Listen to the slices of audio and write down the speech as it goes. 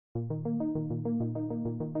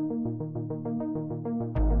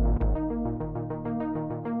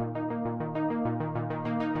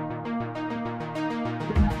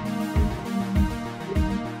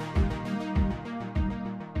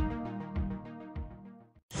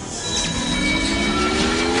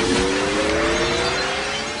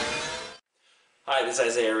is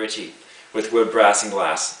Isaiah Ritchie with Wood, Brass, and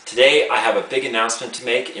Glass. Today I have a big announcement to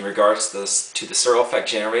make in regards to the Searl effect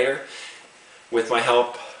generator. With my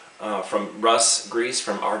help from Russ Grease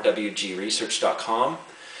from rwgresearch.com,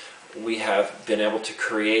 we have been able to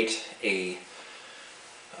create a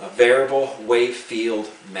variable wave field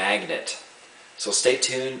magnet. So stay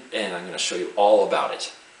tuned and I'm going to show you all about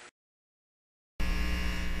it.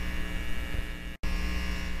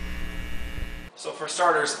 So for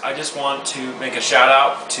starters, I just want to make a shout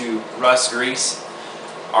out to Russ Grease,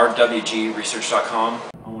 rwgresearch.com.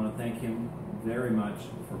 I want to thank him very much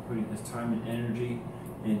for putting his time and energy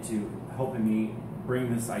into helping me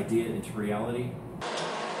bring this idea into reality.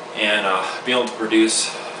 And be able to produce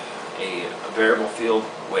a variable field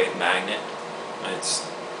wave magnet. It's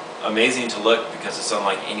amazing to look because it's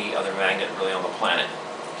unlike any other magnet really on the planet.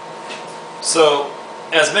 So,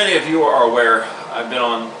 as many of you are aware, I've been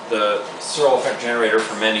on the Searl effect generator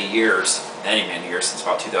for many years, many years, since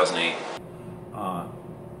about 2008. I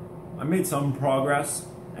made some progress.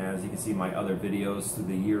 As you can see, my other videos through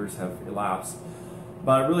the years have elapsed.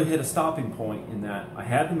 But I really hit a stopping point in that I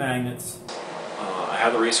had the magnets. I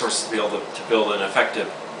had the resources to be able to build an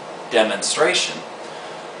effective demonstration.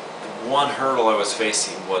 The one hurdle I was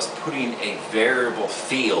facing was putting a variable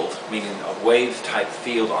field, meaning a wave type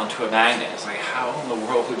field, onto a magnet. It's like, how in the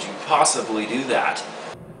world would you possibly do that?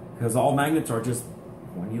 Because all magnets are just,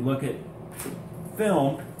 when you look at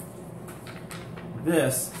film,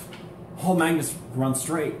 all magnets run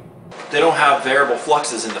straight. They don't have variable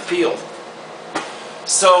fluxes in the field.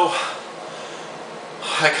 So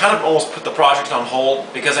I kind of almost put the project on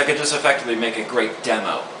hold because I could just effectively make a great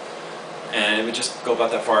demo. And it would just go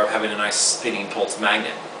about that far of having a nice spinning pulse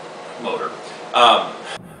magnet motor.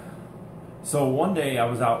 So one day I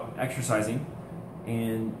was out exercising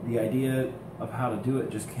and the idea of how to do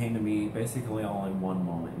it just came to me basically all in one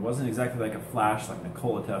moment. It wasn't exactly like a flash like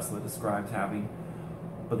Nikola Tesla describes having,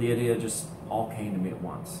 but the idea just all came to me at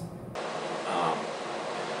once.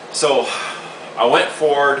 So I went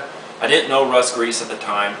forward. I didn't know Russ Grease at the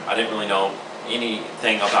time. I didn't really know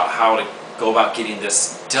anything about how to go about getting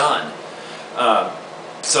this done.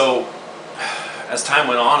 So as time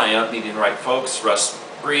went on, I ended up meeting the right folks, Russ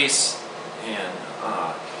Grease, and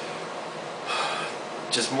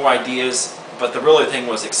just more ideas. But the really thing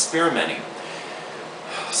was experimenting.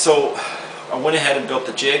 So I went ahead and built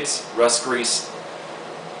the jigs. Russ Grease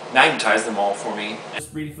magnetized them all for me.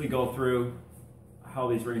 Just briefly go through how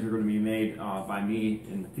these rings are going to be made by me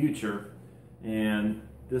in the future, and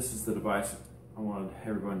this is the device I wanted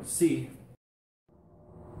everyone to see.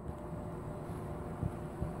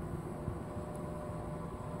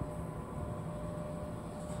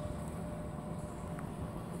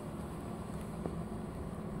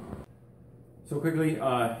 So quickly,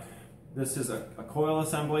 this is a coil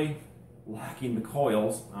assembly, lacking the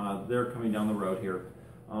coils. They're coming down the road here,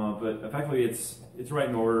 but effectively it's right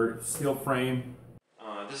in order. Steel frame.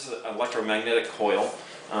 This is an electromagnetic coil.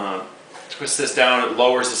 Twist this down, it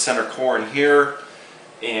lowers the center core in here,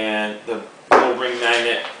 and the little ring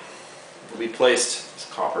magnet will be placed, it's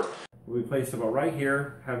copper, will be placed about right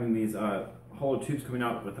here, having these hollow tubes coming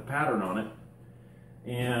out with a pattern on it.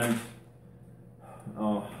 And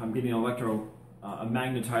I'm getting a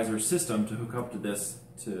magnetizer system to hook up to this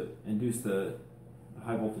to induce the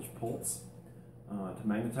high voltage pulse to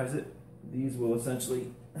magnetize it. These will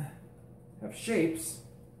essentially have shapes.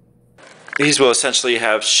 These will essentially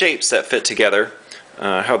have shapes that fit together.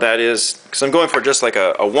 How that is, because I'm going for just like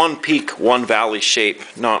a one peak, one valley shape,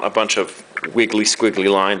 not a bunch of wiggly squiggly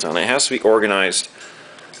lines on it. It has to be organized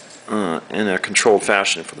in a controlled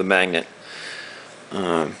fashion for the magnet.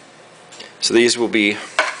 So these will be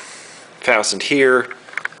fastened here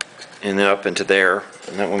and then up into there,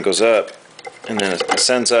 and that one goes up and then it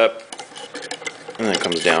ascends up and then it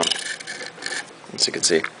comes down, as you can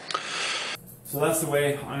see. So that's the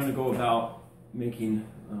way I'm going to go about making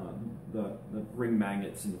the ring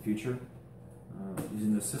magnets in the future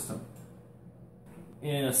using this system.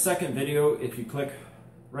 In a second video, if you click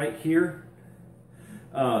right here,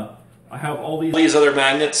 I have all these other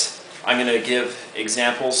magnets. I'm going to give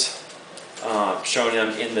examples showing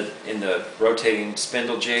them in the rotating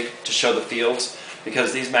spindle jig to show the fields,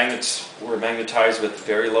 because these magnets were magnetized with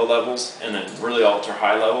very low levels and then really ultra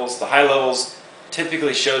high levels. The high levels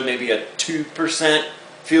typically showed maybe a 2%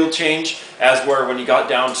 field change, as where when you got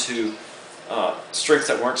down to strengths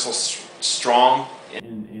that weren't so strong.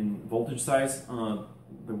 In voltage size,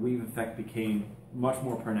 the weave effect became much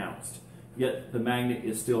more pronounced. Yet the magnet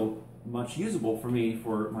is still much usable for me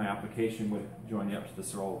for my application with joining up to the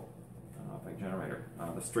Searl effect generator,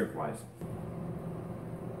 the strength-wise.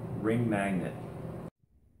 Ring magnet.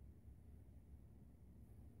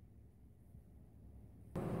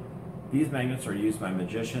 These magnets are used by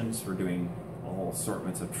magicians for doing all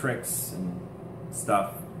assortments of tricks and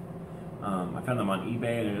stuff. I found them on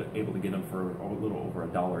eBay and I'm able to get them for a little over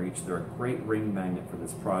 $1 each. They're a great ring magnet for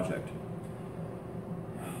this project.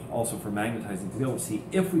 Also for magnetizing, to be able to see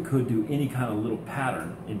if we could do any kind of little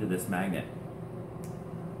pattern into this magnet.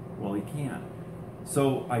 Well, you can't.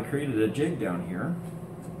 So I created a jig down here.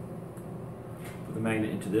 Put the magnet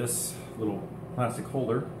into this little plastic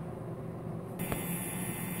holder.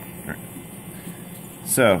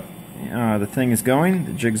 So the thing is going,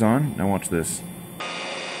 the jig's on. Now watch this.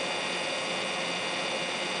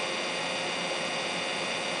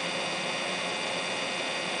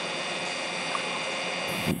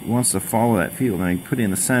 It wants to follow that field, and I put it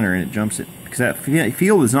in the center and it jumps it, because that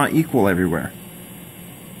field is not equal everywhere,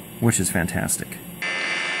 which is fantastic.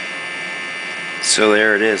 So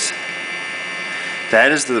there it is.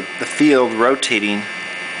 That is the field rotating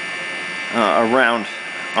around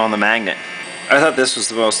on the magnet. I thought this was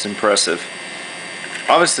the most impressive.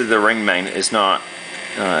 Obviously the ring magnet is not,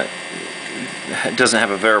 it doesn't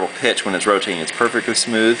have a variable pitch when it's rotating. It's perfectly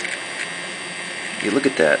smooth. You look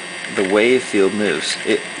at that. The wave field moves.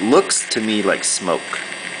 It looks to me like smoke.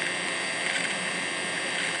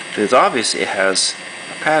 But it's obvious it has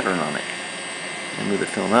a pattern on it. And move the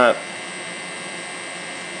film up.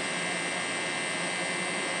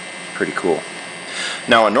 Pretty cool.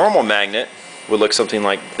 Now a normal magnet would look something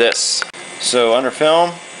like this. So under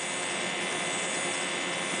film,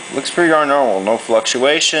 looks pretty darn normal. No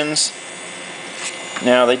fluctuations.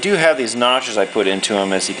 Now they do have these notches I put into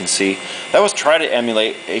them, as you can see. That was try to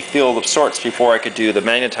emulate a field of sorts before I could do the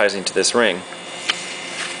magnetizing to this ring.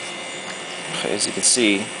 Okay, as you can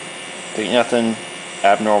see, there's nothing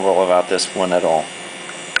abnormal about this one at all.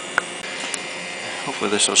 Hopefully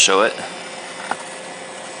this will show it.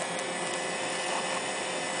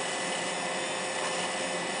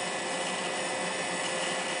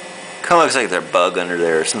 Kind of looks like there's a bug under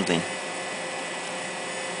there or something.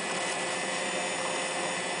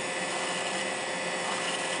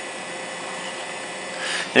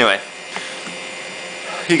 Anyway,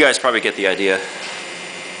 you guys probably get the idea.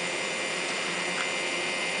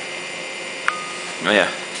 Oh yeah,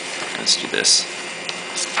 let's do this.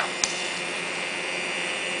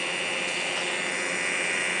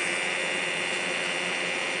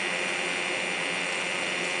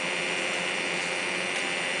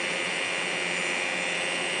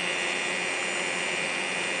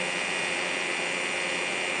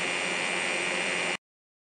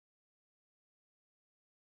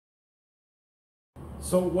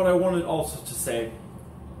 So what I wanted also to say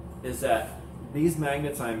is that these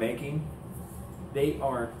magnets I'm making, they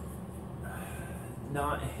are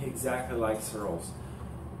not exactly like Searl's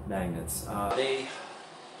magnets. They're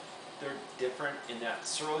different in that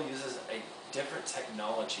Searl uses a different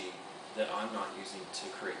technology that I'm not using to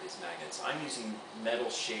create these magnets. I'm using metal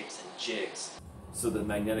shapes and jigs, so the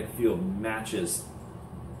magnetic field matches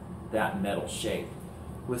that metal shape.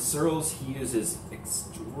 With Searl's, he uses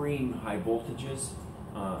extreme high voltages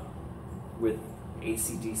with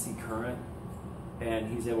AC/DC current,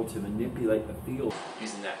 and he's able to manipulate the field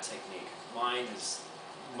using that technique. Mine is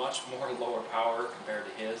much more lower power compared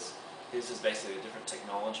to his. His is basically a different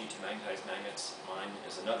technology to magnetize magnets. Mine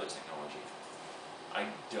is another technology. I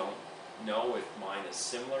don't know if mine is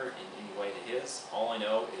similar in any way to his. All I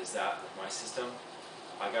know is that with my system,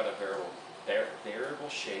 I got a variable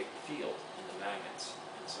shape field in the magnets,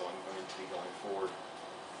 and so I'm going to be going forward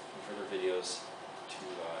in further videos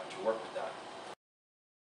to work with that.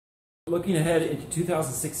 Looking ahead into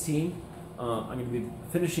 2016, I'm going to be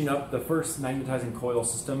finishing up the first magnetizing coil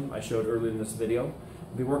system I showed earlier in this video.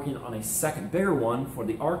 I'll be working on a second bigger one for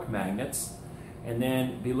the arc magnets, and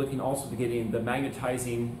then be looking also to getting the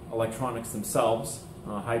magnetizing electronics themselves,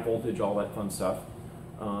 high voltage, all that fun stuff.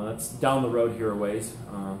 That's down the road here a ways,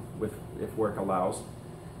 if work allows.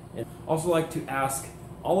 And also like to ask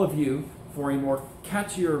all of you for a more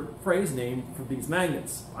catchier phrase name for these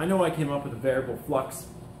magnets. I know I came up with a variable flux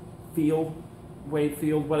field, wave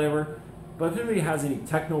field, whatever, but if anybody has any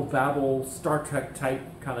techno-babble, Star Trek type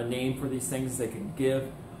kind of name for these things they can give,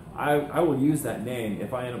 I will use that name.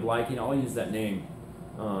 If I end up liking, I'll use that name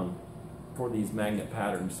for these magnet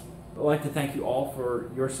patterns. I'd like to thank you all for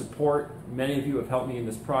your support. Many of you have helped me in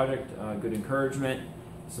this project, good encouragement,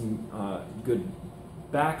 some good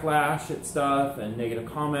backlash at stuff, and negative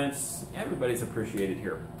comments. Everybody's appreciated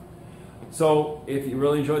here. So if you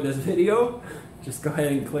really enjoyed this video, just go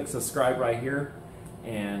ahead and click subscribe right here,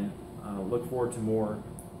 and look forward to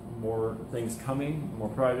more things coming, more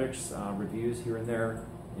projects, reviews here and there,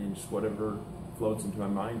 and just whatever floats into my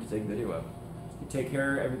mind to take video of. You take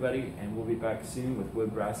care, everybody, and we'll be back soon with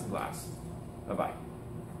wood, brass, and glass. Bye-bye.